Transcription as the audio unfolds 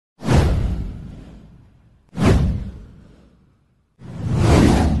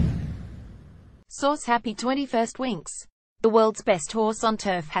Source: Happy 21st Winx. The world's best horse on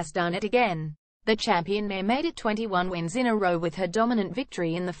turf has done it again. The champion mare made it 21 wins in a row with her dominant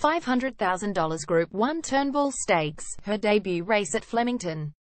victory in the $500,000 Group 1 Turnbull Stakes, her debut race at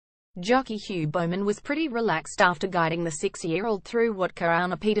Flemington. Jockey Hugh Bowman was pretty relaxed after guiding the 6-year-old through what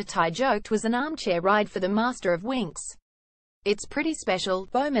Karana Peter Ty joked was an armchair ride for the master of Winx. "It's pretty special,"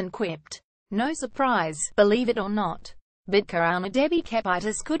 Bowman quipped. "No surprise, believe it or not." But Karana Debbie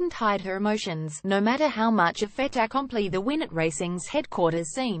Kepitis couldn't hide her emotions, no matter how much a fait accompli the win at racing's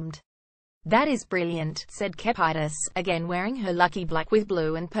headquarters seemed. "That is brilliant," said Kepitis, again wearing her lucky black with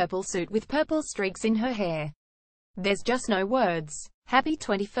blue and purple suit with purple streaks in her hair. "There's just no words. Happy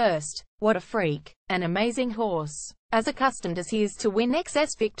 21st. What a freak. An amazing horse." As accustomed as he is to win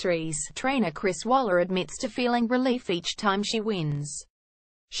excess victories, trainer Chris Waller admits to feeling relief each time she wins.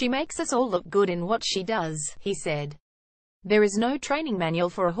 "She makes us all look good in what she does," he said. "There is no training manual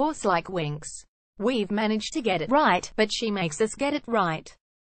for a horse like Winx. We've managed to get it right, but she makes us get it right."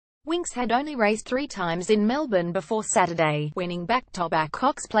 Winx had only raced 3 times in Melbourne before Saturday, winning back-to-back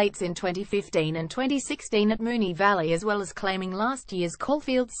Cox Plates in 2015 and 2016 at Moonee Valley, as well as claiming last year's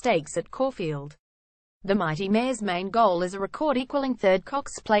Caulfield Stakes at Caulfield. The mighty mare's main goal is a record-equaling 3rd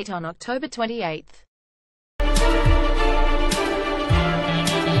Cox Plate on October 28.